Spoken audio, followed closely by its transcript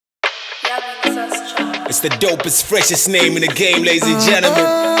It's the dopest, freshest name in the game, ladies and gentlemen.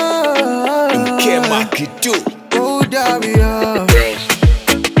 And we can't mock it, do. Oh, Dario.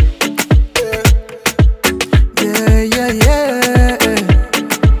 Yeah.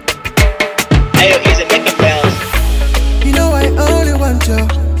 Ayo, he's a making bells. You know I only want you.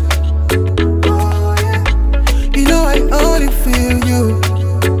 Oh, yeah. You know I only feel you.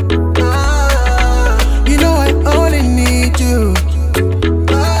 You know I only need you.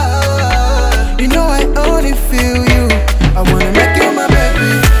 You know I only feel you. I wanna make you my baby.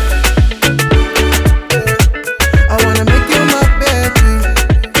 I wanna make you my baby.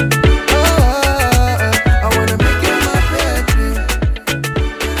 I wanna make you my baby.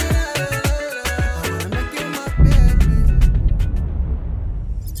 I wanna make you my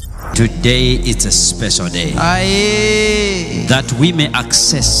baby. Today is a special day. Aye. That we may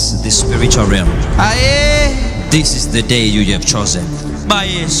access the spiritual realm. Aye. This is the day you have chosen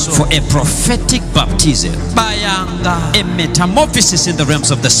for a prophetic baptism, a metamorphosis in the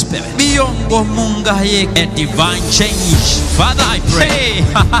realms of the spirit, a divine change. Father, I pray.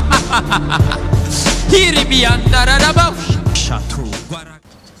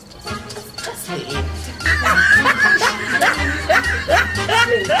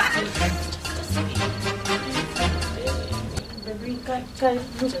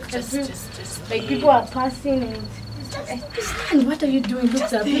 Like people are passing and what are you doing?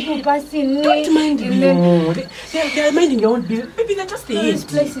 Look at people passing. Don't mind them. They're minding your own business. Maybe they're just there. This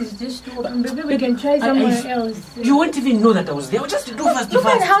place is just too open. Maybe we can try somewhere else. You won't even know that I was there. Just do fast. Look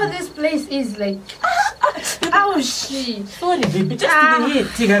at how this place is like. Oh shit. Sorry, baby. Just I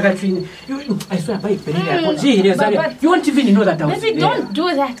swear, you won't even know that I was there. Baby, don't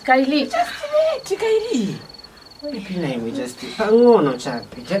do that, Kylie. Kylie.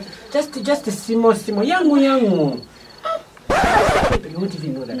 Just a small, yangu. You won't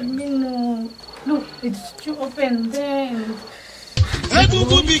even know that. No. Look, it's too open there.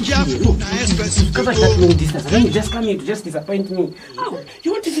 Be careful. Cover that long distance. Then you just come here to just disappoint me. Oh,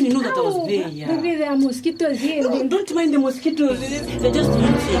 you won't even know that I was there. Yeah. Maybe there are mosquitoes here. No, don't mind the mosquitoes. They're just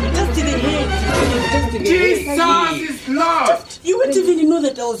inside. Just the head. Jesus is Lord. You won't even know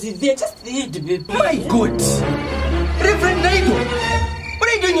that I was there. Just the head, baby. My God. Reverend Nahido. What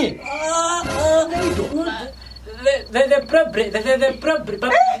are you doing here? The problem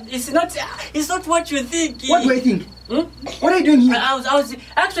it's not what you think. What do I think? What are you doing here? I was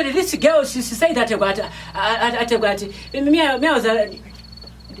actually, this girl, she said that I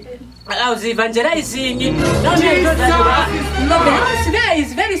was evangelizing. Now the house there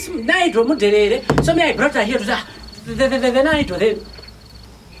is very nice. So I brought her here to the night.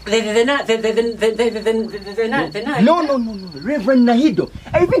 No, Reverend Nahido.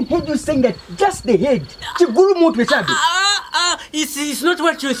 I even heard you saying that just the head. It's not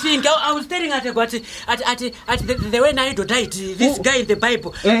what you think. I was telling at the way Nahido died. This guy in the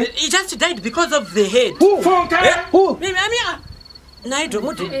Bible, he just died because of the head. Who? Nahido,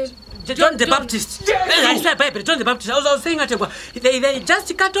 John the Baptist. I said Bible, John the Baptist. I was saying at they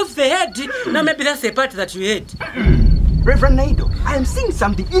just cut off the head. Now maybe that's the part that you hate. Reverend Nahido, I am seeing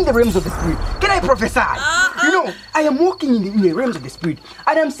something in the realms of the spirit. Can I prophesy? You know, I am walking in the realms of the spirit,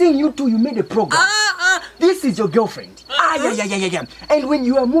 and I'm seeing you two, you made a program. This is your girlfriend. Yeah. And when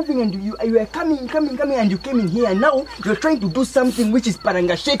you are moving and you are coming, and you came in here, and now you're trying to do something which is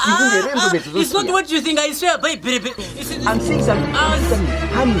parangasheti in the realms of the spirit. It's not what you think, I swear, baby. I'm seeing something.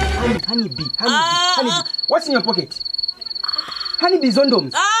 Honeybee. What's in your pocket? Honeybee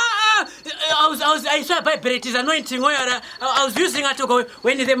zondoms. I swear by it is anointing oil. I was using it to go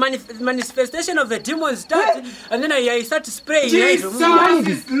when the manifestation of the demons started, and then I started spraying. Jesus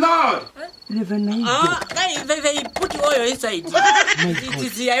is Lord. They put oil inside.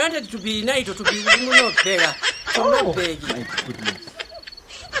 I wanted to be Nahido to be bigger. My goodness.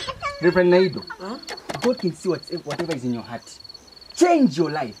 Reverend Nahido, God can see whatever is in your heart. Change your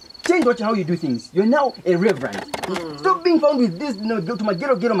life. Change how you do things. You're now a reverend. Stop being found with this, go to my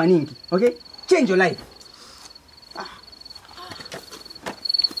ghetto maninki. Okay? Change your life.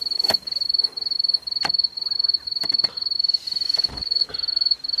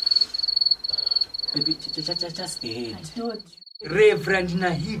 Baby, just the head. Reverend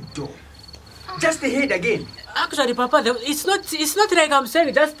Nahido. Just the head again. Actually, Papa, it's not like I'm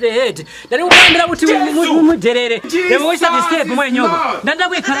saying just the head. Jesus!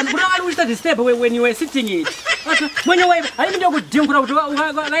 When you were sitting it. When you were, I didn't know what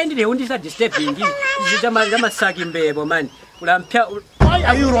Why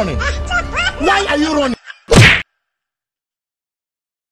are you running? Why are you running?